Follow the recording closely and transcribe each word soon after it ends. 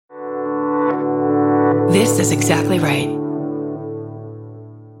This is exactly right.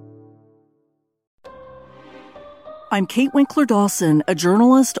 I'm Kate Winkler-Dawson, a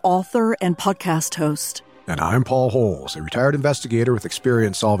journalist, author, and podcast host. And I'm Paul Holes, a retired investigator with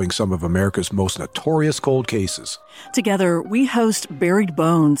experience solving some of America's most notorious cold cases. Together, we host Buried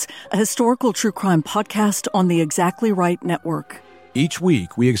Bones, a historical true crime podcast on the Exactly Right network. Each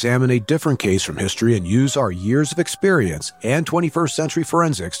week, we examine a different case from history and use our years of experience and 21st century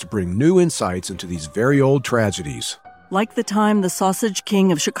forensics to bring new insights into these very old tragedies. Like the time the Sausage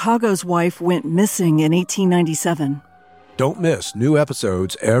King of Chicago's wife went missing in 1897. Don't miss new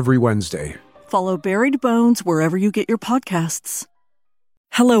episodes every Wednesday. Follow Buried Bones wherever you get your podcasts.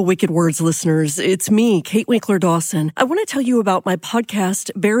 Hello, Wicked Words listeners. It's me, Kate Winkler-Dawson. I want to tell you about my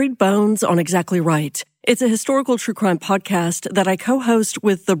podcast, Buried Bones on Exactly Right. It's a historical true crime podcast that I co-host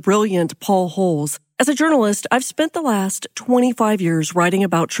with the brilliant Paul Holes. As a journalist, I've spent the last 25 years writing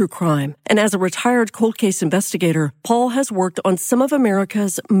about true crime. And as a retired cold case investigator, Paul has worked on some of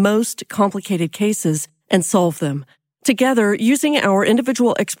America's most complicated cases and solved them. Together, using our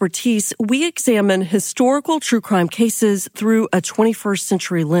individual expertise, we examine historical true crime cases through a 21st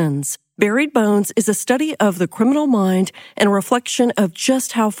century lens. Buried Bones is a study of the criminal mind and a reflection of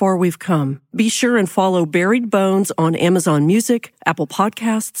just how far we've come. Be sure and follow Buried Bones on Amazon Music, Apple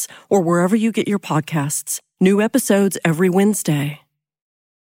Podcasts, or wherever you get your podcasts. New episodes every Wednesday.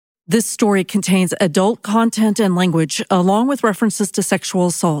 This story contains adult content and language, along with references to sexual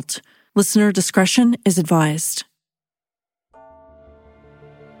assault. Listener discretion is advised.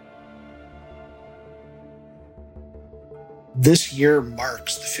 This year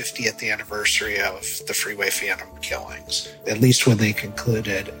marks the 50th anniversary of the Freeway Phantom killings, at least when they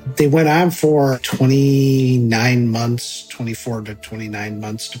concluded. They went on for 29 months, 24 to 29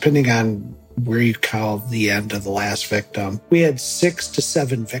 months, depending on where you call the end of the last victim. We had 6 to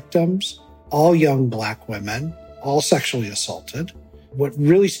 7 victims, all young Black women, all sexually assaulted. What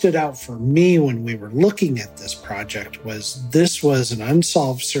really stood out for me when we were looking at this project was this was an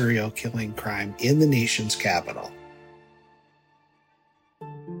unsolved serial killing crime in the nation's capital.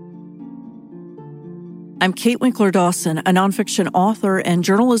 I'm Kate Winkler-Dawson, a nonfiction author and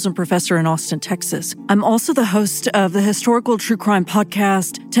journalism professor in Austin, Texas. I'm also the host of the historical true crime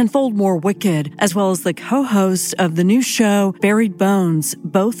podcast, Tenfold More Wicked, as well as the co-host of the new show, Buried Bones,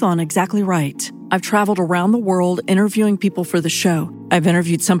 both on Exactly Right. I've traveled around the world interviewing people for the show. I've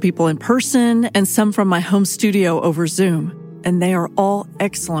interviewed some people in person and some from my home studio over Zoom. And they are all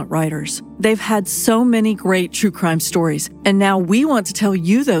excellent writers. They've had so many great true crime stories, and now we want to tell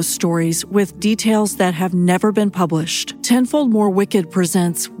you those stories with details that have never been published. Tenfold More Wicked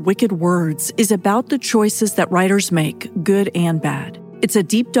presents Wicked Words is about the choices that writers make, good and bad. It's a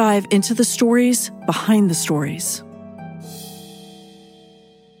deep dive into the stories behind the stories.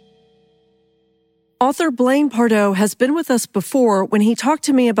 Author Blaine Pardoe has been with us before when he talked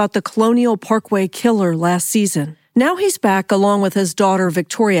to me about the Colonial Parkway killer last season. Now he's back along with his daughter,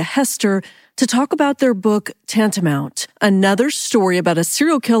 Victoria Hester, to talk about their book, Tantamount, another story about a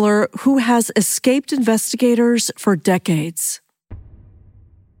serial killer who has escaped investigators for decades.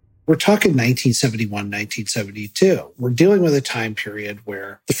 We're talking 1971, 1972. We're dealing with a time period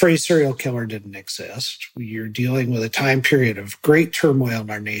where the phrase serial killer didn't exist. You're dealing with a time period of great turmoil in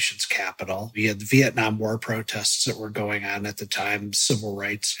our nation's capital. We had the Vietnam War protests that were going on at the time, civil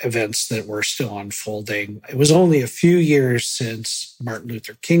rights events that were still unfolding. It was only a few years since Martin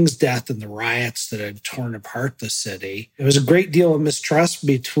Luther King's death and the riots that had torn apart the city. There was a great deal of mistrust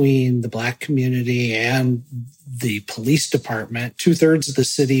between the Black community and the police department. 2/3 of the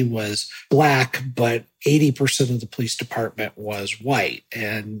city was Black, but 80% of the police department was white.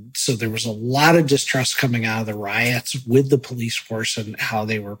 And so there was a lot of distrust coming out of the riots with the police force and how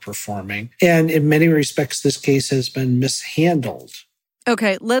they were performing. And in many respects, this case has been mishandled.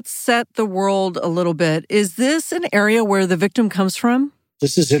 Okay, let's set the world a little bit. Is this an area where the victim comes from?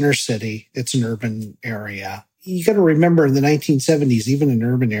 This is inner city. It's an urban area. You got to remember in the 1970s, even in an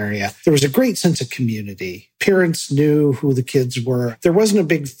urban area, there was a great sense of community. Parents knew who the kids were. There wasn't a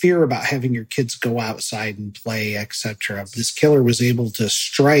big fear about having your kids go outside and play, etc. This killer was able to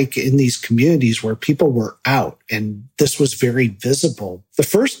strike in these communities where people were out, and this was very visible. The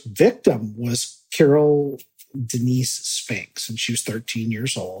first victim was Carol Denise Spinks, and she was 13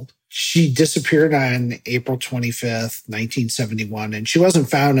 years old. She disappeared on April 25th, 1971, and she wasn't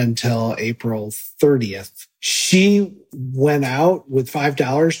found until April 30th. She went out with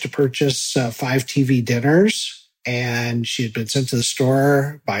 $5 to purchase 5 TV dinners, and she had been sent to the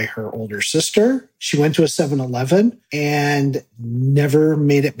store by her older sister. She went to a 7-Eleven and never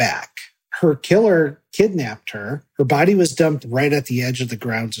made it back. Her killer kidnapped her. Her body was dumped right at the edge of the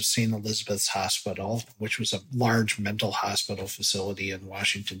grounds of St. Elizabeth's Hospital, which was a large mental hospital facility in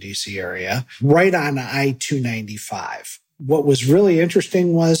Washington, D.C. area, right on I-295. What was really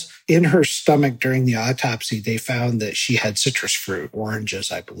interesting was in her stomach during the autopsy, they found that she had citrus fruit,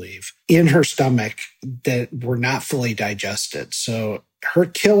 oranges, I believe, in her stomach that were not fully digested. So her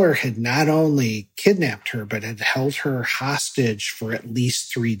killer had not only kidnapped her, but had held her hostage for at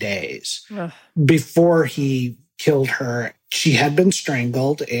least 3 days. Ugh. Before he killed her. She had been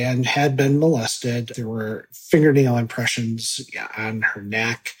strangled and had been molested. There were fingernail impressions on her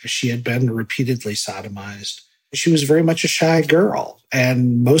neck. She had been repeatedly sodomized. She was very much a shy girl.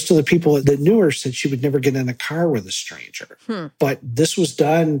 And most of the people that knew her said she would never get in a car with a stranger. But this was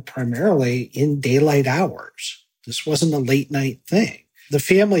done primarily in daylight hours. This wasn't a late night thing. The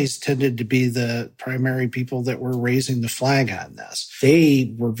families tended to be the primary people that were raising the flag on this.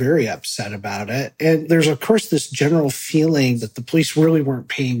 They were very upset about it. And there's, of course, this general feeling that the police really weren't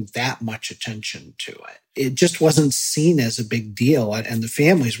paying that much attention to it. It just wasn't seen as a big deal. And the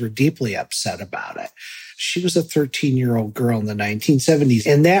families were deeply upset about it. She was a 13-year-old girl in the 1970s.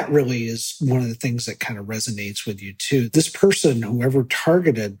 And that really is one of the things that kind of resonates with you, too. This person, whoever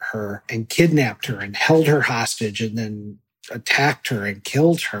targeted her and kidnapped her and held her hostage and then attacked her and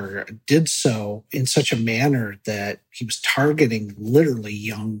killed her, did so in such a manner that he was targeting literally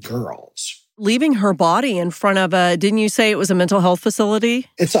young girls. Leaving her body in front of didn't you say it was a mental health facility?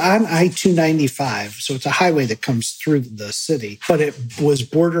 It's on I-295, so it's a highway that comes through the city, but it was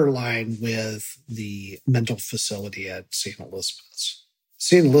borderline with the mental facility at St. Elizabeth's.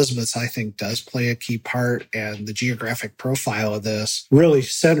 St. Elizabeth's, I think, does play a key part, and the geographic profile of this really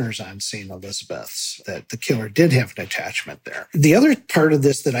centers on St. Elizabeth's, that the killer did have an attachment there. The other part of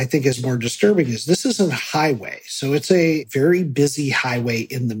this that I think is more disturbing is this isn't a highway. So it's a very busy highway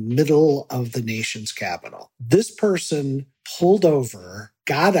in the middle of the nation's capital. This person pulled over,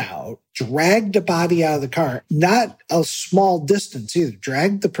 got out, dragged a body out of the car, not a small distance either,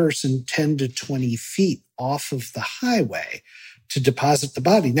 dragged the person 10 to 20 feet off of the highway to deposit the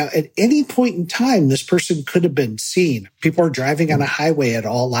body. Now, at any point in time, this person could have been seen. People are driving on a highway at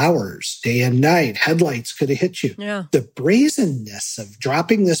all hours, day and night. Headlights could have hit you. Yeah. The brazenness of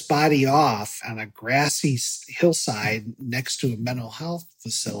dropping this body off on a grassy hillside next to a mental health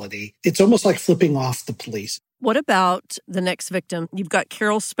facility, it's almost like flipping off the police. What about the next victim? You've got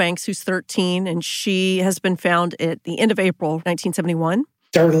Carol Spanks, who's 13, and she has been found at the end of April, 1971.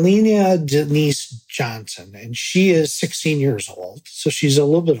 Darlenia Denise Johnson, and she is 16 years old, so she's a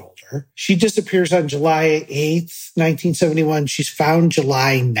little bit older. She disappears on July 8th, 1971. She's found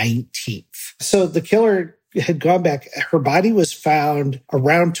July 19th. So the killer had gone back. Her body was found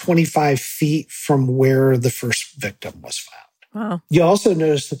around 25 feet from where the first victim was found. Wow. You also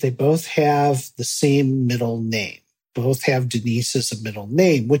notice that they both have the same middle name. Both have Denise as a middle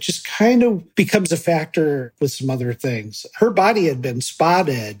name, which is kind of becomes a factor with some other things. Her body had been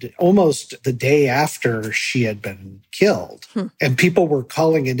spotted almost the day after she had been killed. And people were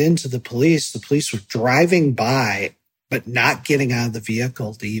calling it into the police. The police were driving by, but not getting out of the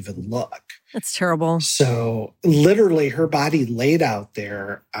vehicle to even look. That's terrible. So literally her body laid out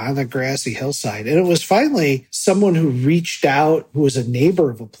there on the grassy hillside. And it was finally someone who reached out, who was a neighbor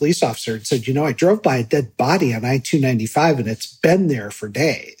of a police officer, and said, I drove by a dead body on I-295 and it's been there for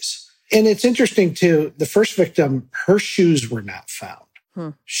days. And it's interesting too, the first victim, her shoes were not found.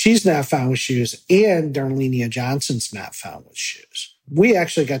 She's not found with shoes, and Darlenia Johnson's not found with shoes. We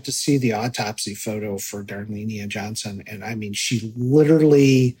actually got to see the autopsy photo for Darlenia Johnson. And I mean, she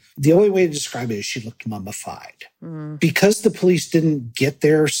literally, the only way to describe it is she looked mummified. Because the police didn't get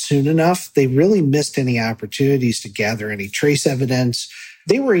there soon enough, they really missed any opportunities to gather any trace evidence.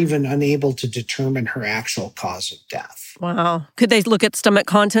 They were even unable to determine her actual cause of death. Wow. Could they look at stomach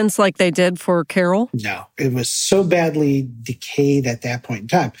contents like they did for Carol? No, it was so badly decayed at that point in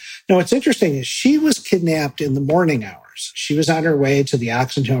time. Now, what's interesting is she was kidnapped in the morning hours. She was on her way to the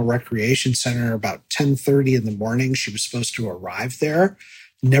Oxon Hill Recreation Center about 10:30 in the morning. She was supposed to arrive there,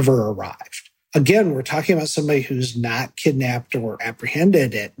 never arrived. Again, we're talking about somebody who's not kidnapped or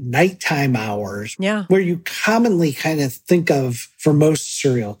apprehended at nighttime hours, where you commonly kind of think of for most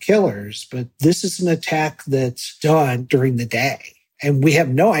serial killers. But this is an attack that's done during the day. And we have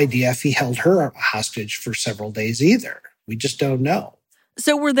no idea if he held her hostage for several days either. We just don't know.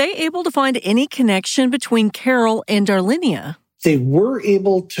 So were they able to find any connection between Carol and Darlenia? They were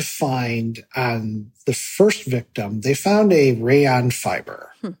able to find on the first victim, they found a rayon fiber.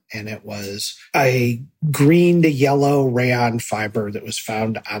 And it was a green to yellow rayon fiber that was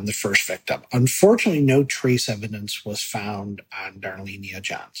found on the first victim. Unfortunately, no trace evidence was found on Darlenia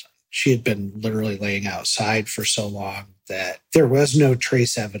Johnson. She had been literally laying outside for so long that there was no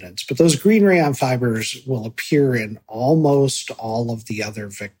trace evidence. But those green rayon fibers will appear in almost all of the other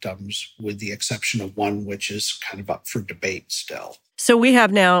victims, with the exception of one, which is kind of up for debate still. So we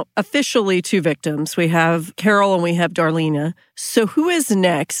have now officially 2 victims. We have Carol and we have Darlena. So who is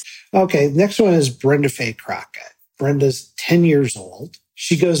next? Okay, the next one is Brenda Faye Crockett. Brenda's 10 years old.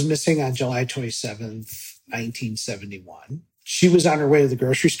 She goes missing on July 27th, 1971. She was on her way to the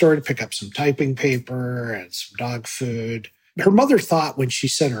grocery store to pick up some typing paper and some dog food. Her mother thought when she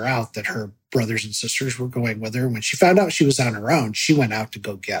sent her out that her brothers and sisters were going with her. When she found out she was on her own, she went out to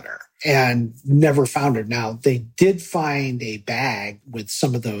go get her and never found her. Now, they did find a bag with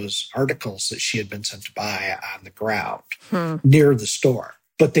some of those articles that she had been sent to buy on the ground near the store,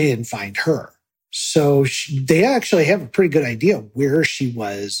 but they didn't find her. So they actually have a pretty good idea where she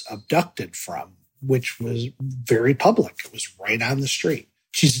was abducted from, which was very public. It was right on the street.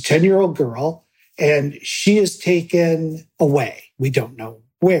 She's a 10-year-old girl, and she is taken away. We don't know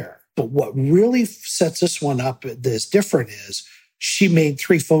where. But what really sets this one up that's different is she made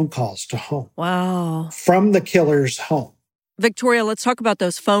 3 phone calls to home. Wow. From the killer's home. Victoria, let's talk about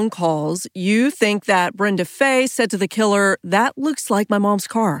those phone calls. You think that Brenda Faye said to the killer, "That looks like my mom's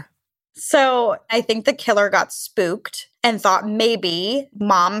car." So I think the killer got spooked and thought maybe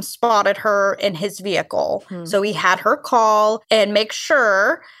mom spotted her in his vehicle. So he had her call and make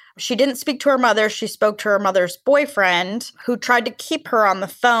sure she didn't speak to her mother. She spoke to her mother's boyfriend, who tried to keep her on the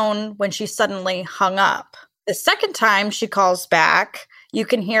phone when she suddenly hung up. The second time she calls back, you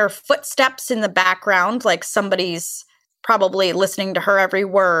can hear footsteps in the background, like somebody's probably listening to her every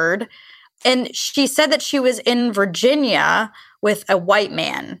word. And she said that she was in Virginia with a white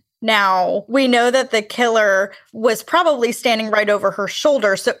man. Now, we know that the killer was probably standing right over her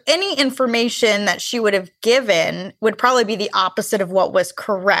shoulder, so any information that she would have given would probably be the opposite of what was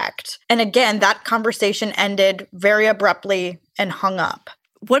correct. And again, that conversation ended very abruptly and hung up.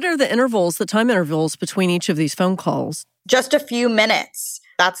 What are the time intervals between each of these phone calls? Just a few minutes.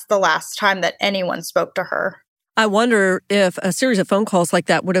 That's the last time that anyone spoke to her. I wonder if a series of phone calls like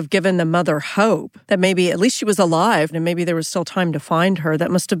that would have given the mother hope that maybe at least she was alive and maybe there was still time to find her.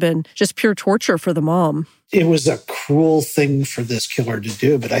 That must have been just pure torture for the mom. It was a cruel thing for this killer to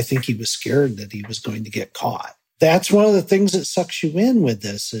do, but I think he was scared that he was going to get caught. That's one of the things that sucks you in with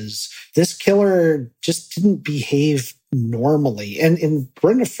this is this killer just didn't behave normally. And in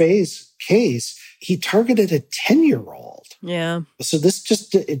Brenda Faye's case, he targeted a 10-year-old. Yeah. So this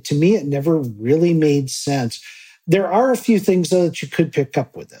just, to me, it never really made sense. There are a few things, though, that you could pick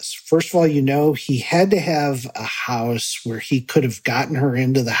up with this. First of all, he had to have a house where he could have gotten her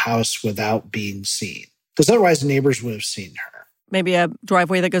into the house without being seen, because otherwise neighbors would have seen her. Maybe a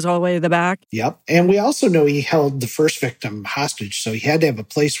driveway that goes all the way to the back. Yep. And we also know he held the first victim hostage, so he had to have a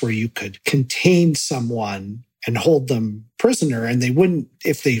place where you could contain someone and hold them prisoner, and they wouldn't,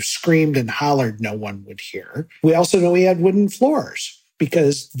 if they screamed and hollered, no one would hear. We also know he had wooden floors,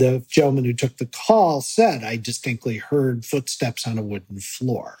 because the gentleman who took the call said, "I distinctly heard footsteps on a wooden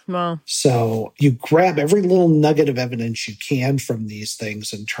floor." Wow. So you grab every little nugget of evidence you can from these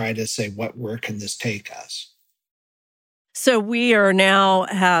things and try to say, where can this take us? So we are now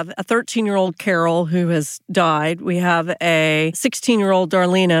have a 13-year-old Carol who has died. We have a 16-year-old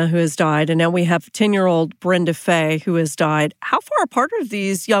Darlena who has died. And now we have 10-year-old Brenda Faye who has died. How far apart are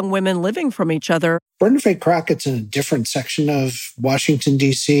these young women living from each other? Brenda Faye Crockett's in a different section of Washington,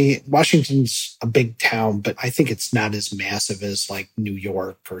 D.C. Washington's a big town, but I think it's not as massive as like New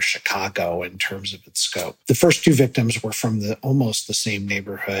York or Chicago in terms of its scope. The first 2 victims were from almost the same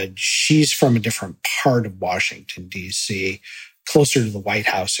neighborhood. She's from a different part of Washington, D.C., closer to the White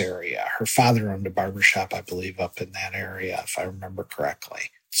House area. Her father owned a barbershop, I believe, up in that area, if I remember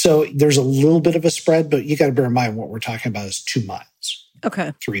correctly. So there's a little bit of a spread, but you got to bear in mind what we're talking about is 2 miles.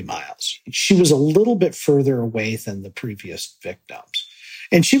 Okay. 3 miles. She was a little bit further away than the previous victims.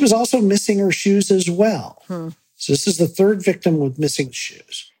 And she was also missing her shoes as well. So this is the 3rd victim with missing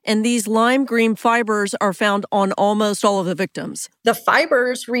shoes. And these lime green fibers are found on almost all of the victims. The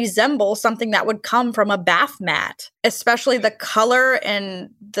fibers resemble something that would come from a bath mat, especially the color and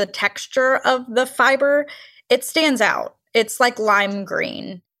the texture of the fiber. It stands out. It's like lime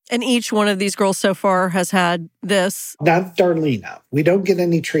green. And each one of these girls so far has had this. Not Darlena. We don't get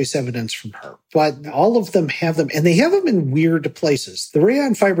any trace evidence from her, but all of them have them, and they have them in weird places. The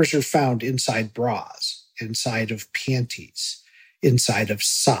rayon fibers are found inside bras, inside of panties, inside of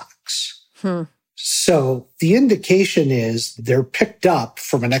socks. So the indication is they're picked up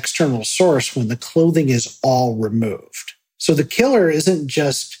from an external source when the clothing is all removed. So the killer isn't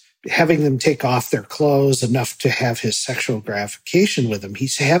just having them take off their clothes enough to have his sexual gratification with them.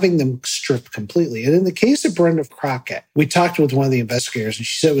 He's having them stripped completely. And in the case of Brenda Crockett, we talked with one of the investigators, and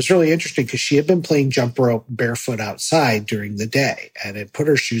she said it was really interesting because she had been playing jump rope barefoot outside during the day and had put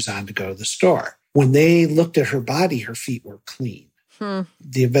her shoes on to go to the store. When they looked at her body, her feet were clean.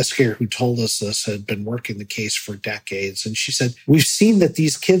 The investigator who told us this had been working the case for decades. And she said, we've seen that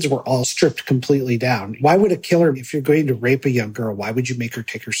these kids were all stripped completely down. Why would a killer, if you're going to rape a young girl, why would you make her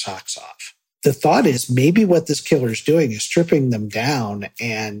take her socks off? The thought is maybe what this killer is doing is stripping them down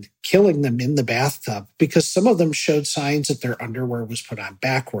and killing them in the bathtub, because some of them showed signs that their underwear was put on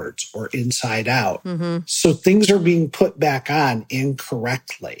backwards or inside out. So things are being put back on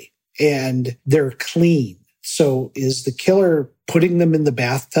incorrectly and they're clean. So is the killer putting them in the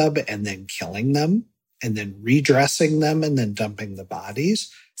bathtub and then killing them and then redressing them and then dumping the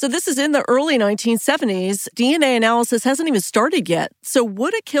bodies? So this is in the early 1970s. DNA analysis hasn't even started yet. So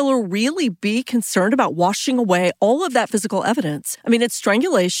would a killer really be concerned about washing away all of that physical evidence? I mean, it's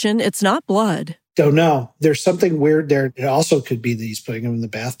strangulation. It's not blood. Don't know. There's something weird there. It also could be that he's putting them in the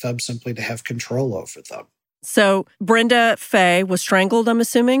bathtub simply to have control over them. So Brenda Fay was strangled, I'm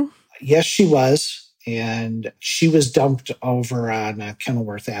assuming? Yes, she was. And she was dumped over on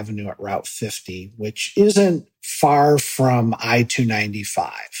Kenilworth Avenue at Route 50, which isn't far from I-295.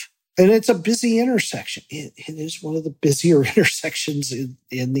 And it's a busy intersection. It is one of the busier intersections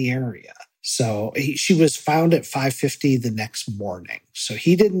in the area. So she was found at 5:50 the next morning. So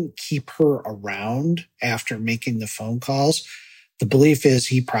he didn't keep her around after making the phone calls. The belief is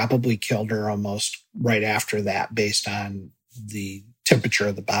he probably killed her almost right after that based on the temperature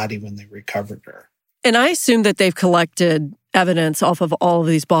of the body when they recovered her. And I assume that they've collected evidence off of all of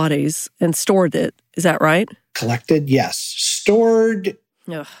these bodies and stored it. Is that right? Collected, yes. Stored,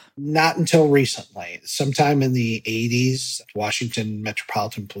 Ugh. Not until recently. Sometime in the 80s, Washington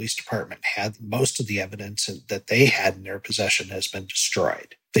Metropolitan Police Department had most of the evidence that they had in their possession has been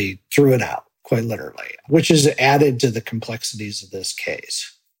destroyed. They threw it out, quite literally, which is added to the complexities of this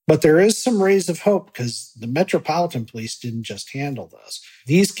case. But there is some rays of hope because the Metropolitan Police didn't just handle this.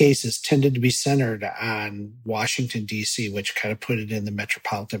 These cases tended to be centered on Washington, D.C., which kind of put it in the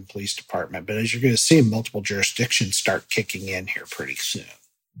Metropolitan Police Department. But as you're going to see, multiple jurisdictions start kicking in here pretty soon.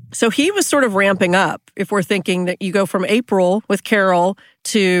 So he was sort of ramping up, if we're thinking that you go from April with Carol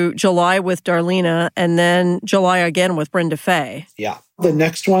to July with Darlena and then July again with Brenda Fay. Yeah. The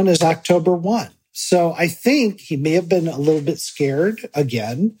next one is October 1. So I think he may have been a little bit scared,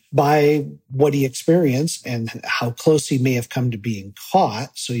 again, by what he experienced and how close he may have come to being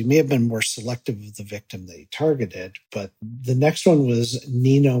caught. So he may have been more selective of the victim that he targeted. But the next one was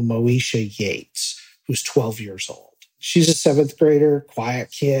Nino Moesha Yates, who's 12 years old. She's a 7th grader,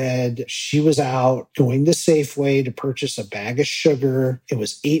 quiet kid. She was out going to Safeway to purchase a bag of sugar. It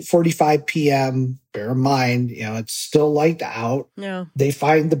was 8:45 p.m. Bear in mind, it's still light out. Yeah. They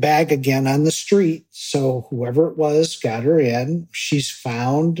find the bag again on the street. So whoever it was got her in. She's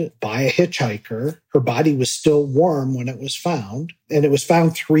found by a hitchhiker. Her body was still warm when it was found. And it was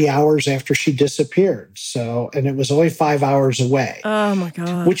found 3 hours after she disappeared. And it was only 5 hours away. Oh my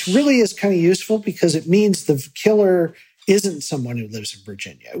gosh. Which really is kind of useful because it means the killer isn't someone who lives in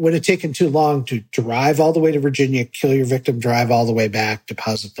Virginia. It would have taken too long to drive all the way to Virginia, kill your victim, drive all the way back,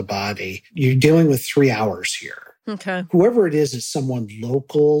 deposit the body. You're dealing with 3 hours here. Okay. Whoever it is someone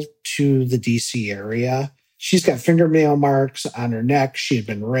local to the DC area. She's got fingernail marks on her neck. She had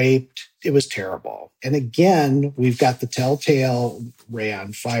been raped. It was terrible. And again, we've got the telltale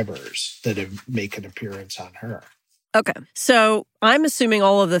rayon fibers that make an appearance on her. Okay. So I'm assuming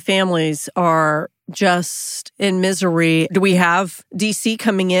all of the families are just in misery. Do we have DC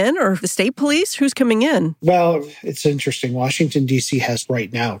coming in or the state police? Who's coming in? Well, it's interesting. Washington, D.C. has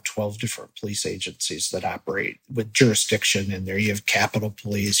right now 12 different police agencies that operate with jurisdiction in there. You have Capitol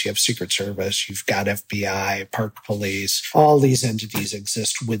Police, you have Secret Service, you've got FBI, Park Police. All these entities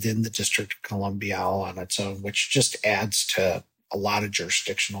exist within the District of Columbia all on its own, which just adds to a lot of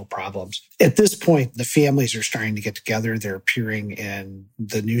jurisdictional problems. At this point, the families are starting to get together. They're appearing in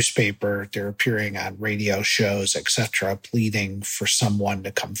the newspaper. They're appearing on radio shows, etc., pleading for someone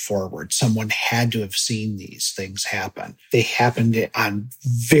to come forward. Someone had to have seen these things happen. They happened on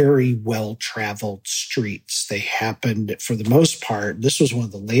very well-traveled streets. They happened, for the most part, this was one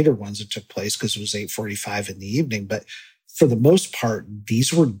of the later ones that took place because it was 8:45 in the evening, but for the most part,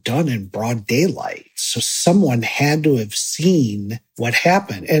 these were done in broad daylight. So someone had to have seen what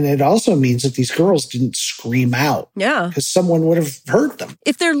happened. And it also means that these girls didn't scream out. Yeah. Because someone would have heard them.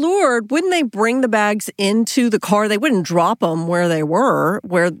 If they're lured, wouldn't they bring the bags into the car? They wouldn't drop them where they were,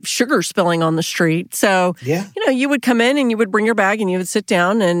 where sugar's spilling on the street. So, you would come in and you would bring your bag and you would sit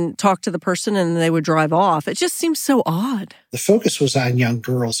down and talk to the person and they would drive off. It just seems so odd. The focus was on young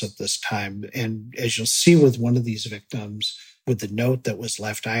girls at this time. And as you'll see with one of these victims, with the note that was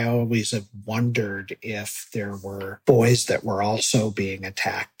left, I always have wondered if there were boys that were also being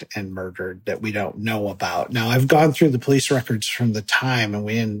attacked and murdered that we don't know about. Now, I've gone through the police records from the time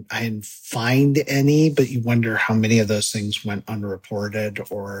and I didn't find any, but you wonder how many of those things went unreported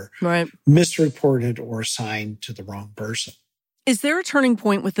or misreported or assigned to the wrong person. Is there a turning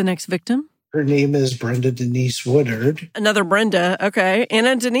point with the next victim? Her name is Brenda Denise Woodard. Another Brenda. Okay. And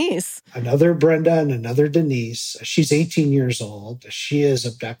a Denise. Another Brenda and another Denise. She's 18 years old. She is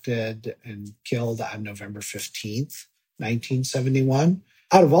abducted and killed on November 15th, 1971.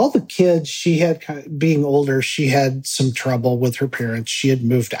 Out of all the kids, she had, being older, she had some trouble with her parents. She had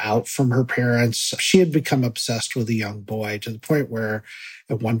moved out from her parents. She had become obsessed with a young boy to the point where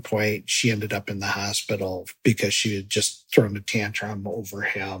at one point she ended up in the hospital because she had just thrown a tantrum over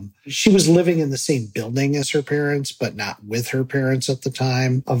him. She was living in the same building as her parents, but not with her parents at the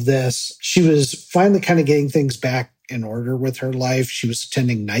time of this. She was finally kind of getting things back in order with her life. She was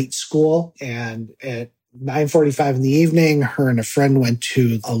attending night school, and at 9:45 in the evening, her and a friend went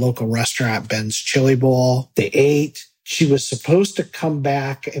to a local restaurant, Ben's Chili Bowl. They ate. She was supposed to come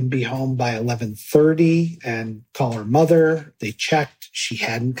back and be home by 11:30 and call her mother. They checked. She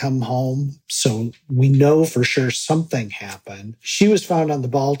hadn't come home. So we know for sure something happened. She was found on the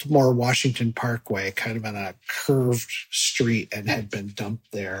Baltimore-Washington Parkway, kind of on a curved street, and had been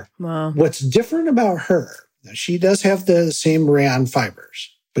dumped there. Wow. What's different about her, she does have the same rayon fibers,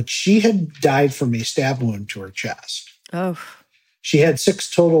 but she had died from a stab wound to her chest. Oh. She had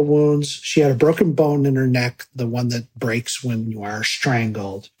 6 total wounds. She had a broken bone in her neck, the one that breaks when you are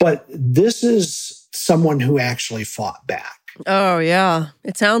strangled. But this is someone who actually fought back. Oh, yeah.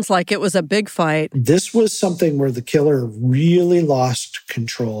 It sounds like it was a big fight. This was something where the killer really lost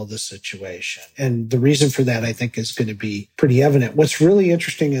control of the situation. And the reason for that, I think, is going to be pretty evident. What's really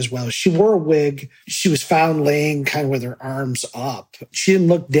interesting as well is she wore a wig. She was found laying kind of with her arms up. She didn't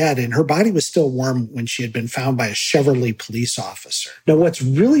look dead, and her body was still warm when she had been found by a Chevrolet police officer. Now, what's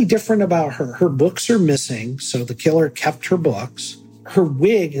really different about her books are missing, so the killer kept her books. Her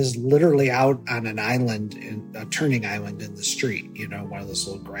wig is literally out on an island, a turning island in the street, one of those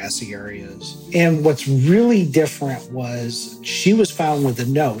little grassy areas. And what's really different was she was found with a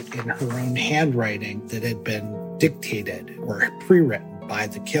note in her own handwriting that had been dictated or pre-written by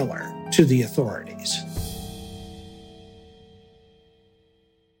the killer to the authorities.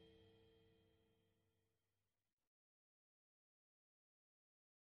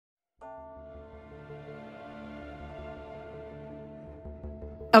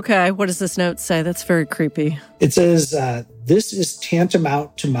 Okay, what does this note say? That's very creepy. It says, this is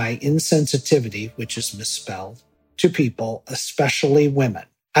tantamount to my insensitivity, which is misspelled, to people, especially women.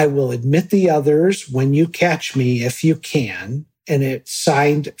 I will admit the others when you catch me if you can. And it's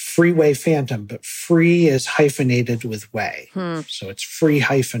signed Freeway Phantom, but free is hyphenated with way. So it's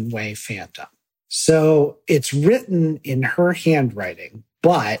free-way Phantom. So it's written in her handwriting,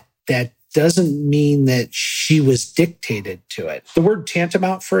 but that doesn't mean that she was dictated to it. The word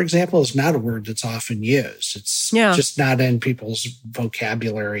tantamount, for example, is not a word that's often used. It's just not in people's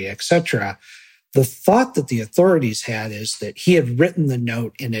vocabulary, etc. The thought that the authorities had is that he had written the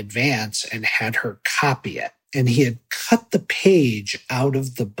note in advance and had her copy it, and he had cut the page out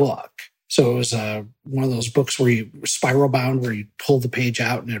of the book. So it was one of those books where you spiral bound, where you pull the page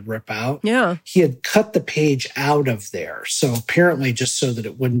out and it'd rip out. Yeah. He had cut the page out of there. So apparently just so that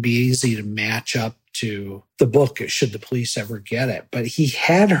it wouldn't be easy to match up to the book should the police ever get it. But he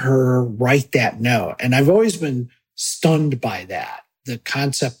had her write that note. And I've always been stunned by that. The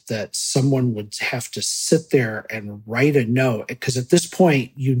concept that someone would have to sit there and write a note, because at this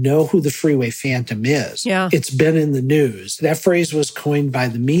point, you know who the Freeway Phantom is. Yeah. It's been in the news. That phrase was coined by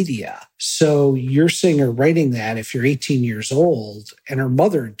the media. So you're seeing her writing that if you're 18 years old, and her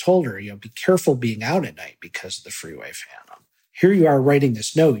mother had told her, be careful being out at night because of the Freeway Phantom. Here you are writing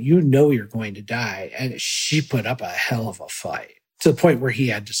this note. You know you're going to die. And she put up a hell of a fight to the point where he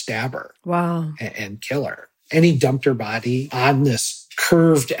had to stab her. Wow. And kill her. And he dumped her body on this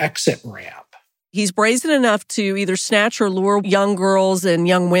curved exit ramp. He's brazen enough to either snatch or lure young girls and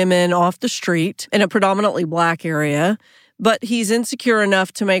young women off the street in a predominantly Black area. But he's insecure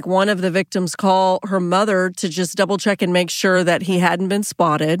enough to make one of the victims call her mother to just double check and make sure that he hadn't been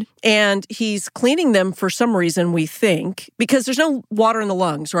spotted. And he's cleaning them for some reason, we think, because there's no water in the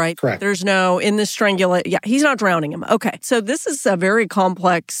lungs, right? Correct. There's no, in the strangulate. Yeah, he's not drowning him. Okay. So this is a very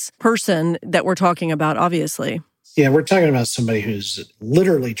complex person that we're talking about, obviously. Yeah, we're talking about somebody who's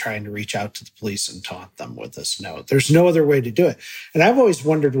literally trying to reach out to the police and taunt them with this note. There's no other way to do it. And I've always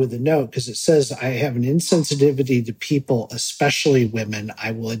wondered with the note, because it says, I have an insensitivity to people, especially women.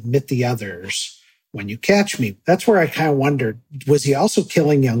 I will admit the others when you catch me. That's where I kind of wondered, was he also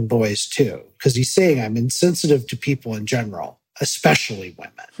killing young boys too? Because he's saying, I'm insensitive to people in general, especially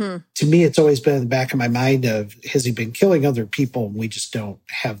women. To me, it's always been in the back of my mind of, has he been killing other people? And we just don't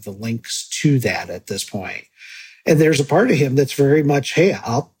have the links to that at this point. And there's a part of him that's very much, hey,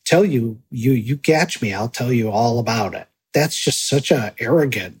 I'll tell you, you catch me, I'll tell you all about it. That's just such an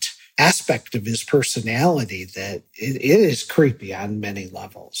arrogant aspect of his personality that it is creepy on many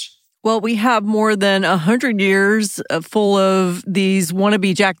levels. Well, we have more than 100 years full of these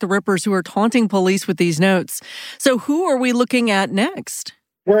wannabe Jack the Rippers who are taunting police with these notes. So who are we looking at next?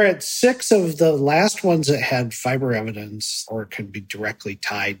 We're at 6 of the last ones that had fiber evidence or could be directly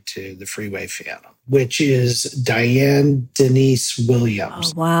tied to the Freeway Phantom, which is Diane Denise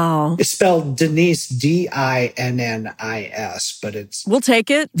Williams. Oh, wow. It's spelled Denise, Dinnis, but it's... We'll take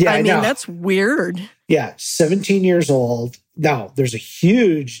it. Yeah, I mean, that's weird. Yeah, 17 years old. Now, there's a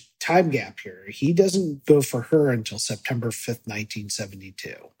huge time gap here. He doesn't go for her until September 5th,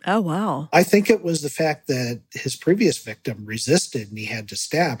 1972. Oh, wow. I think it was the fact that his previous victim resisted and he had to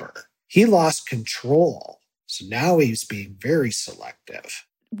stab her. He lost control. So now he's being very selective.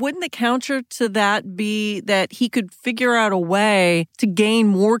 Wouldn't the counter to that be that he could figure out a way to gain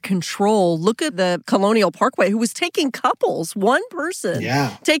more control? Look at the Colonial Parkway, who was taking couples, one person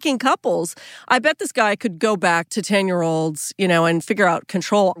taking couples. I bet this guy could go back to 10-year-olds, and figure out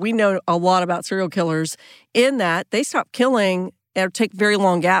control. We know a lot about serial killers in that they stop killing or take very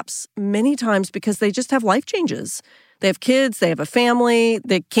long gaps many times because they just have life changes. They have kids, they have a family,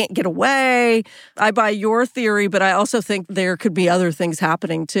 they can't get away. I buy your theory, but I also think there could be other things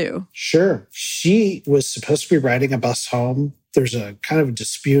happening too. Sure. She was supposed to be riding a bus home. There's a kind of a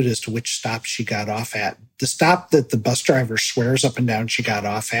dispute as to which stop she got off at. The stop that the bus driver swears up and down she got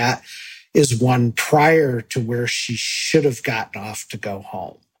off at is one prior to where she should have gotten off to go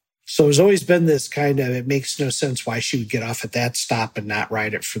home. So there's always been this kind of, it makes no sense why she would get off at that stop and not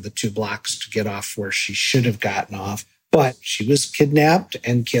ride it for the 2 blocks to get off where she should have gotten off. But she was kidnapped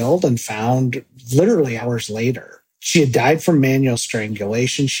and killed and found literally hours later. She had died from manual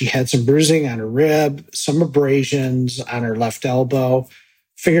strangulation. She had some bruising on her rib, some abrasions on her left elbow,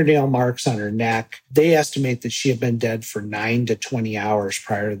 fingernail marks on her neck. They estimate that she had been dead for 9 to 20 hours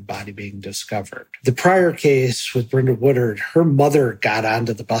prior to the body being discovered. The prior case with Brenda Woodard, her mother got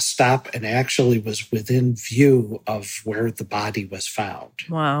onto the bus stop and actually was within view of where the body was found.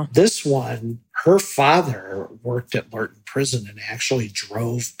 Wow. This one, her father worked at Lurton Prison and actually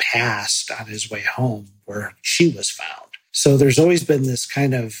drove past on his way home where she was found. So there's always been this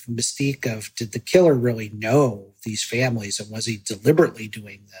kind of mystique of, did the killer really know these families and was he deliberately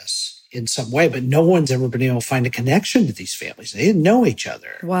doing this in some way? But no one's ever been able to find a connection to these families. They didn't know each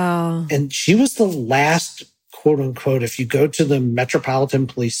other. Wow. And she was the last, quote unquote, if you go to the Metropolitan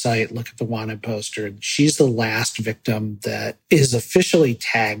Police site, look at the wanted poster, she's the last victim that is officially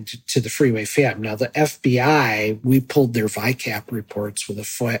tagged to the Freeway Phantom. Now, the FBI, we pulled their VICAP reports with a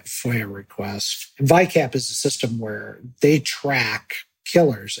FOIA request. And VICAP is a system where they track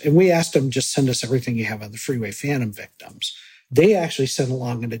killers. And we asked them, just send us everything you have on the Freeway Phantom victims. They actually sent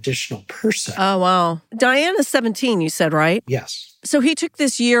along an additional person. Oh, wow. Diana's 17, you said, right? Yes. So he took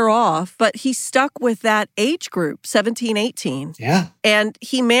this year off, but he stuck with that age group, 17, 18. Yeah. And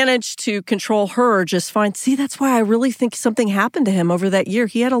he managed to control her just fine. See, that's why I really think something happened to him over that year.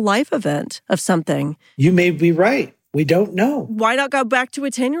 He had a life event of something. You may be right. We don't know. Why not go back to a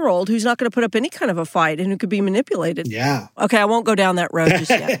 10-year-old who's not going to put up any kind of a fight and who could be manipulated? Yeah. Okay, I won't go down that road just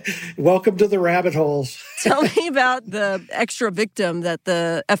yet. Welcome to the rabbit holes. Tell me about the extra victim that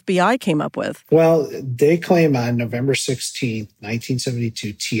the FBI came up with. Well, they claim on November 16th,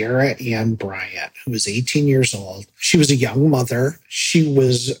 1972, Tierra Ann Bryant, who was 18 years old. She was a young mother. She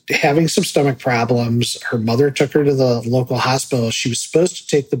was having some stomach problems. Her mother took her to the local hospital. She was supposed to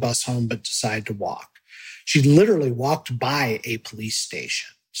take the bus home, but decided to walk. She literally walked by a police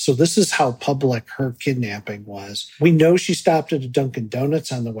station. So this is how public her kidnapping was. We know she stopped at a Dunkin'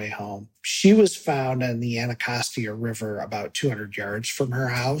 Donuts on the way home. She was found in the Anacostia River about 200 yards from her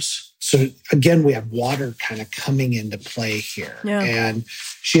house. So again, we have water kind of coming into play here. Yeah. And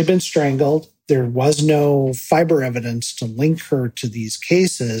she had been strangled. There was no fiber evidence to link her to these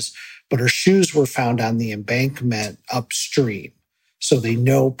cases, but her shoes were found on the embankment upstream. So they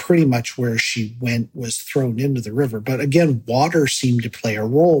know pretty much where she went was thrown into the river. But again, water seemed to play a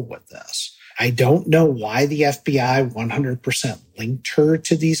role with this. I don't know why the FBI 100% linked her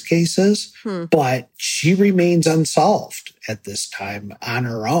to these cases, but she remains unsolved at this time on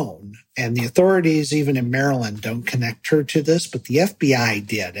her own. And the authorities, even in Maryland, don't connect her to this, but the FBI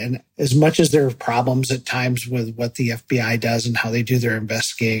did. And as much as there are problems at times with what the FBI does and how they do their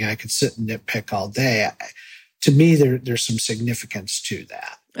investigating, I could sit and nitpick all day. To me, there's some significance to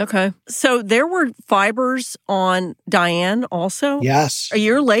that. Okay. So there were fibers on Diane also? Yes. A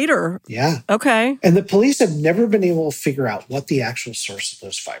year later? Yeah. Okay. And the police have never been able to figure out what the actual source of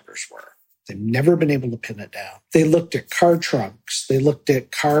those fibers were. They've never been able to pin it down. They looked at car trunks. They looked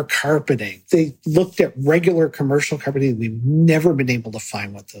at car carpeting. They looked at regular commercial carpeting. We've never been able to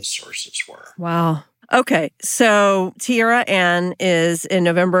find what those sources were. Wow. Okay, so Tierra Ann is in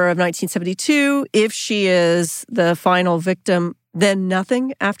November of 1972. If she is the final victim, then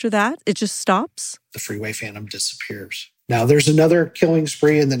nothing after that? It just stops? The Freeway Phantom disappears. Now, there's another killing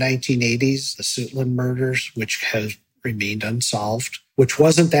spree in the 1980s, the Suitland murders, which has remained unsolved, which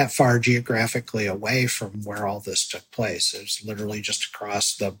wasn't that far geographically away from where all this took place. It was literally just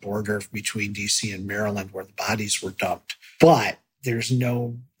across the border between D.C. and Maryland where the bodies were dumped. But there's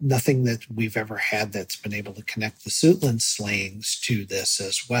nothing that we've ever had that's been able to connect the Suitland slayings to this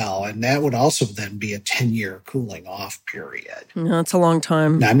as well. And that would also then be a 10-year cooling off period. No, it's a long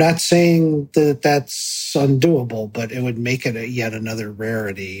time. Now, I'm not saying that that's undoable, but it would make it yet another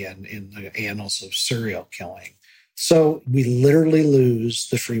rarity in the annals of serial killing. So we literally lose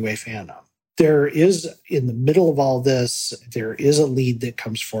the Freeway Phantom. There is, in the middle of all this, there is a lead that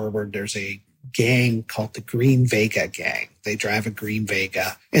comes forward. There's a gang called the Green Vega Gang. They drive a Green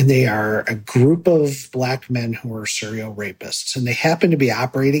Vega, and they are a group of Black men who are serial rapists, and they happen to be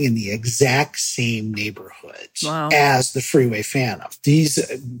operating in the exact same neighborhoods as the Freeway Phantom.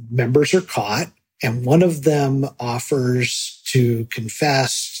 These members are caught, and one of them offers to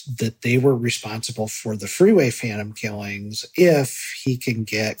confess that they were responsible for the Freeway Phantom killings if he can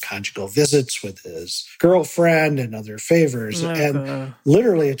get conjugal visits with his girlfriend and other favors. And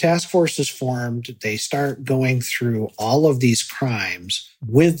literally a task force is formed. They start going through all of these crimes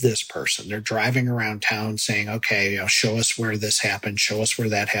with this person. They're driving around town saying, okay, show us where this happened, show us where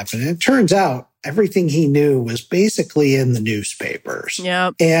that happened. And it turns out everything he knew was basically in the newspapers.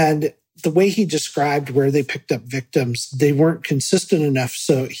 Yep. And the way he described where they picked up victims, they weren't consistent enough.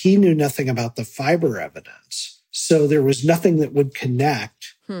 So he knew nothing about the fiber evidence. So there was nothing that would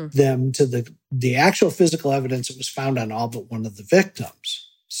connect them to the actual physical evidence that was found on all but one of the victims.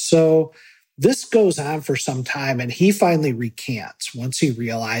 So this goes on for some time, and he finally recants once he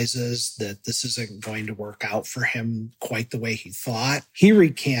realizes that this isn't going to work out for him quite the way he thought. He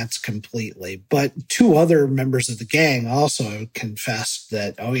recants completely. But two other members of the gang also confessed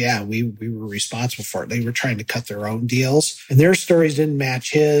that, oh yeah, we were responsible for it. They were trying to cut their own deals, and their stories didn't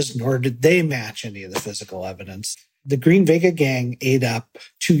match his, nor did they match any of the physical evidence. The Green Vega Gang ate up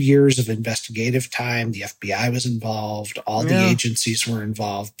 2 years of investigative time. The FBI was involved. All the agencies were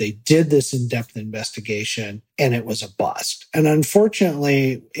involved. They did this in-depth investigation, and it was a bust. And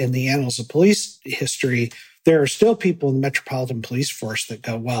unfortunately, in the annals of police history, there are still people in the Metropolitan Police Force that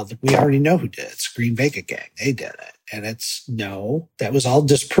go, well, we already know who did it. It's Green Vega Gang. They did it. And it's no, that was all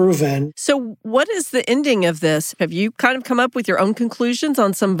disproven. So what is the ending of this? Have you kind of come up with your own conclusions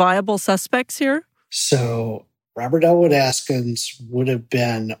on some viable suspects here? So Robert Elwood Askins would have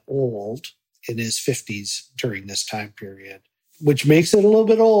been old in his 50s during this time period, which makes it a little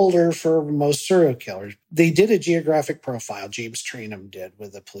bit older for most serial killers. They did a geographic profile, James Trainham did,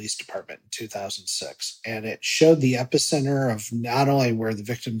 with the police department in 2006, and it showed the epicenter of not only where the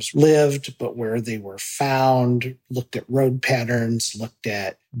victims lived, but where they were found, looked at road patterns, looked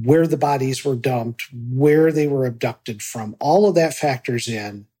at where the bodies were dumped, where they were abducted from. All of that factors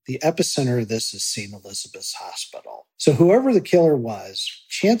in. The epicenter of this is St. Elizabeth's Hospital. So whoever the killer was,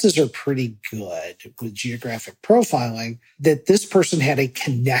 chances are pretty good with geographic profiling that this person had a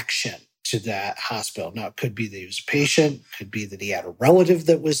connection to that hospital. Now, it could be that he was a patient, could be that he had a relative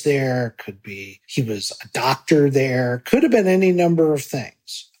that was there, could be he was a doctor there, could have been any number of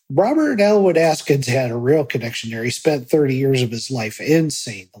things. Robert Elwood Askins had a real connection there. He spent 30 years of his life in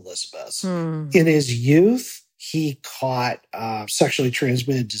St. Elizabeth's. In his youth, he caught sexually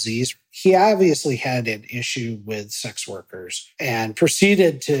transmitted disease. He obviously had an issue with sex workers and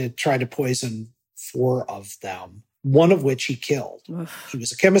proceeded to try to poison 4 of them, one of which he killed. He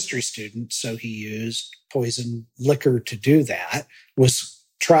was a chemistry student, so he used poison liquor to do that, was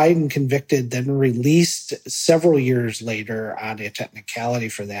tried and convicted, then released several years later on a technicality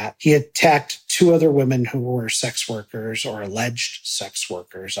for that. He attacked 2 other women who were sex workers or alleged sex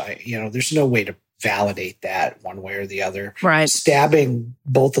workers. There's no way to validate that one way or the other. Right. Stabbing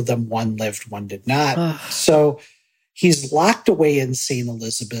both of them, one lived, one did not. Ugh. So he's locked away in St.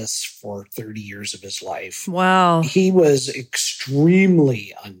 Elizabeth's for 30 years of his life. Wow. He was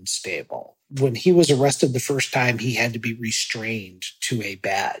extremely unstable. When he was arrested the first time, he had to be restrained to a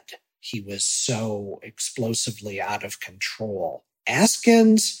bed. He was so explosively out of control.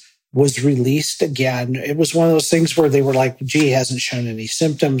 Askins was released again. It was one of those things where they were like, gee, he hasn't shown any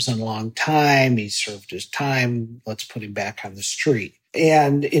symptoms in a long time. He served his time. Let's put him back on the street.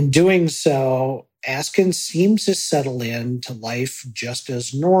 And in doing so, Askins seems to settle into life just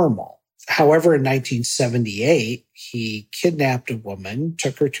as normal. However, in 1978, he kidnapped a woman,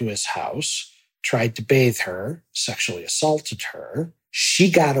 took her to his house, tried to bathe her, sexually assaulted her.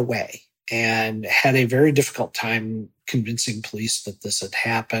 She got away and had a very difficult time convincing police that this had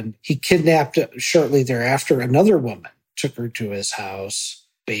happened. He kidnapped shortly thereafter another woman, took her to his house,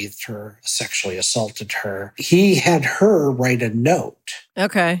 bathed her, sexually assaulted her. He had her write a note.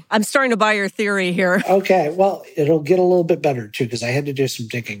 Okay. I'm starting to buy your theory here. Okay. Well, it'll get a little bit better too, because I had to do some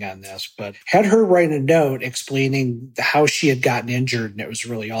digging on this, but had her write a note explaining how she had gotten injured and it was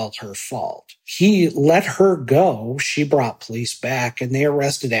really all her fault. He let her go. She brought police back and they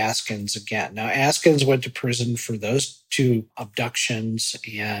arrested Askins again. Now, Askins went to prison for those 2 abductions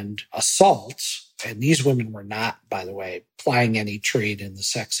and assaults. And these women were not, by the way, plying any trade in the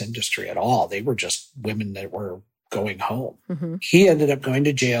sex industry at all. They were just women that were going home. Mm-hmm. He ended up going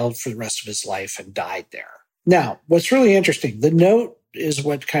to jail for the rest of his life and died there. Now, what's really interesting, the note is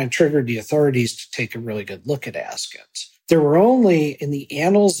what kind of triggered the authorities to take a really good look at Askins. There were only, in the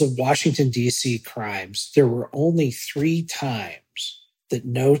annals of Washington, D.C. crimes, there were only 3 times that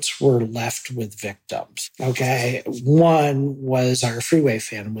notes were left with victims. Okay. One was our freeway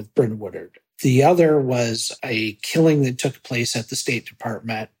phantom with Bryn Woodard. The other was a killing that took place at the State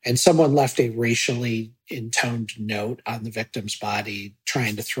Department, and someone left a racially intoned note on the victim's body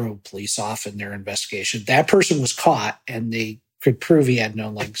trying to throw police off in their investigation. That person was caught, and they could prove he had no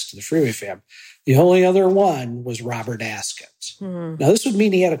links to the freeway fam. The only other one was Robert Askins. Mm-hmm. Now, this would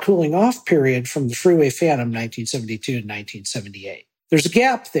mean he had a cooling off period from the freeway phantom 1972 and 1978. There's a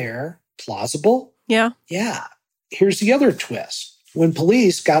gap there. Plausible? Yeah. Yeah. Here's the other twist. When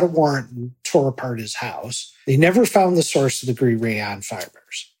police got a warrant and tore apart his house, they never found the source of the green rayon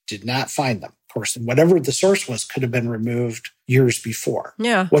fibers. Did not find them. Of course, whatever the source was could have been removed years before.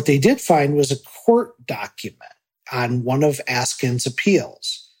 Yeah. What they did find was a court document on one of Askins'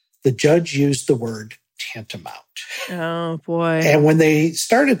 appeals. The judge used the word tantamount. Oh, boy. And when they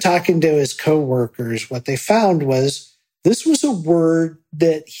started talking to his coworkers, what they found was this was a word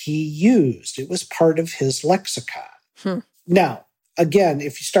that he used. It was part of his lexicon. Now, again,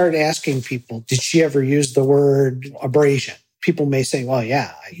 if you start asking people, did she ever use the word abrasion? People may say, well,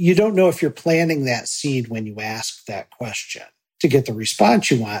 yeah. You don't know if you're planting that seed when you ask that question to get the response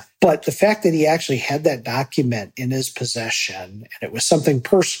you want. But the fact that he actually had that document in his possession, and it was something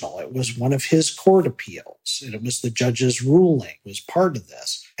personal, it was one of his court appeals, and it was the judge's ruling, was part of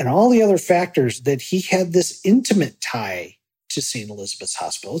this. And all the other factors that he had this intimate tie to St. Elizabeth's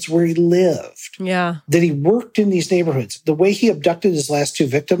Hospital. It's where he lived. Yeah. That he worked in these neighborhoods. The way he abducted his last 2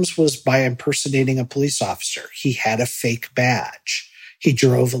 victims was by impersonating a police officer. He had a fake badge. He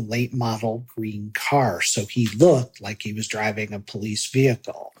drove a late model green car, so he looked like he was driving a police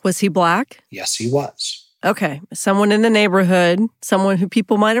vehicle. Was he Black? Yes, he was. Okay. Someone in the neighborhood, someone who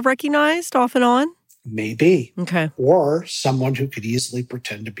people might have recognized off and on? Maybe. Okay. Or someone who could easily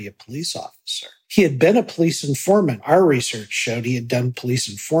pretend to be a police officer. He had been a police informant. Our research showed he had done police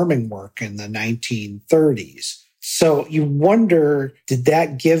informing work in the 1930s. So you wonder, did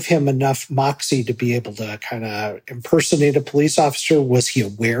that give him enough moxie to be able to kind of impersonate a police officer? Was he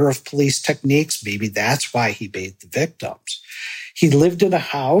aware of police techniques? Maybe that's why he bathed the victims. He lived in a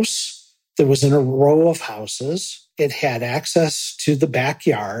house that was in a row of houses. It had access to the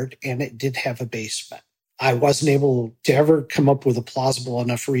backyard, and it did have a basement. I wasn't able to ever come up with a plausible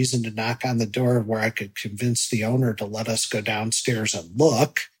enough reason to knock on the door where I could convince the owner to let us go downstairs and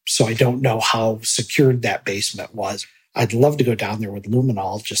look. So I don't know how secured that basement was. I'd love to go down there with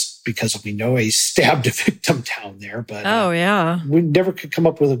luminol just because we know he stabbed a victim down there. But we never could come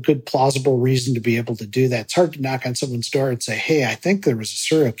up with a good plausible reason to be able to do that. It's hard to knock on someone's door and say, hey, I think there was a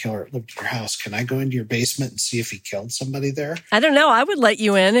serial killer that lived in your house. Can I go into your basement and see if he killed somebody there? I don't know. I would let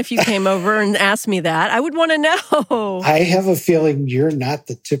you in if you came over and asked me that. I would want to know. I have a feeling you're not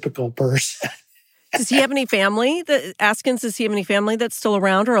the typical person. Does he have any family? Askins, does he have any family that's still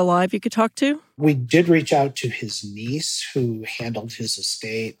around or alive you could talk to? We did reach out to his niece who handled his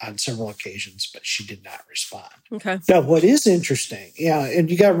estate on several occasions, but she did not respond. Okay. Now, what is interesting,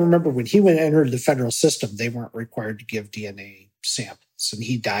 and you got to remember when he entered the federal system, they weren't required to give DNA samples, and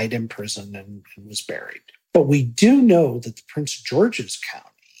he died in prison and was buried. But we do know that the Prince George's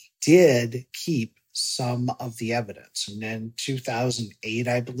County did keep some of the evidence. And in 2008,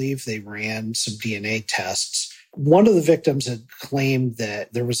 I believe, they ran some DNA tests. One of the victims had claimed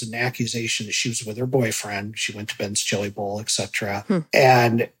that there was an accusation that she was with her boyfriend. She went to Ben's Chili Bowl, etc.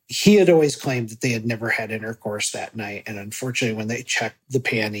 And he had always claimed that they had never had intercourse that night. And unfortunately, when they checked the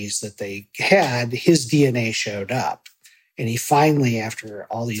panties that they had, his DNA showed up. And he finally, after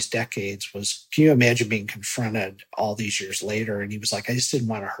all these decades, can you imagine being confronted all these years later? And he was like, I just didn't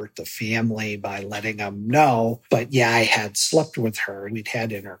want to hurt the family by letting them know. But yeah, I had slept with her. We'd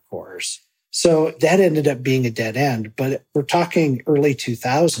had intercourse. So that ended up being a dead end. But we're talking early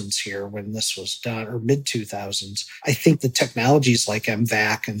 2000s here when this was done, or mid 2000s. I think the technologies like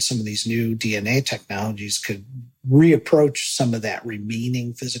MVAC and some of these new DNA technologies could reapproach some of that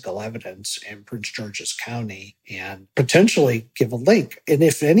remaining physical evidence in Prince George's County and potentially give a link. And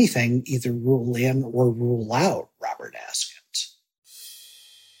if anything, either rule in or rule out Robert Askins.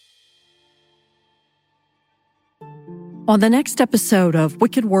 On the next episode of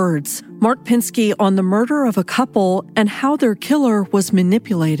Wicked Words, Mark Pinsky on the murder of a couple and how their killer was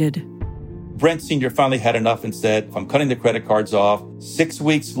manipulated. Brent Sr. finally had enough and said, I'm cutting the credit cards off. 6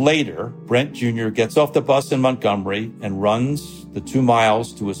 weeks later, Brent Jr. gets off the bus in Montgomery and runs the 2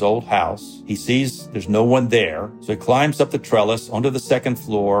 miles to his old house. He sees there's no one there, so he climbs up the trellis onto the second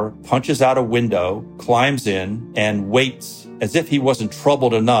floor, punches out a window, climbs in, and waits. As if he wasn't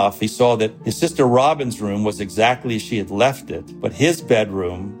troubled enough, he saw that his sister Robin's room was exactly as she had left it, but his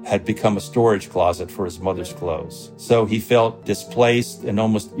bedroom had become a storage closet for his mother's clothes. So he felt displaced and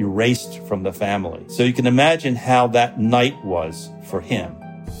almost erased from the family. So you can imagine how that night was for him.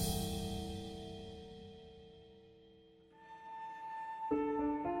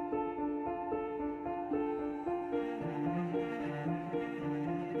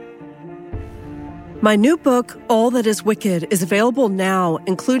 My new book, All That Is Wicked, is available now,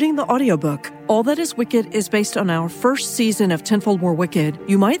 including the audiobook. All That Is Wicked is based on our first season of Tenfold More Wicked.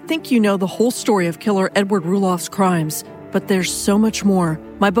 You might think you know the whole story of killer Edward Ruloff's crimes, but there's so much more.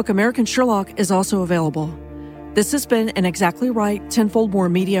 My book, American Sherlock, is also available. This has been an Exactly Right Tenfold More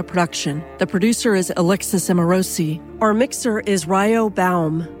media production. The producer is Alexis Amorosi. Our mixer is Ryo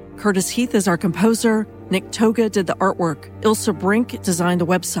Baum. Curtis Heath is our composer. Nick Toga did the artwork. Ilsa Brink designed the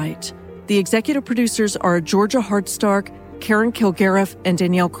website. The executive producers are Georgia Hardstark, Karen Kilgariff, and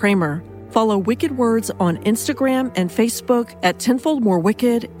Danielle Kramer. Follow Wicked Words on Instagram and Facebook at Tenfold More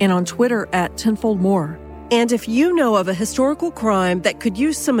Wicked and on Twitter at Tenfold More. And if you know of a historical crime that could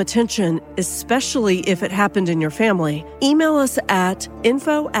use some attention, especially if it happened in your family, email us at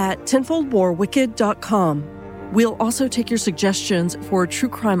info@tenfoldmorewicked.com. We'll also take your suggestions for true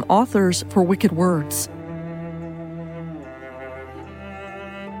crime authors for Wicked Words.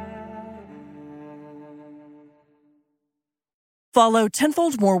 Follow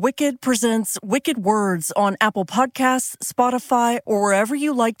Tenfold More Wicked presents Wicked Words on Apple Podcasts, Spotify, or wherever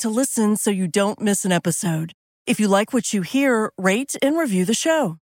you like to listen so you don't miss an episode. If you like what you hear, rate and review the show.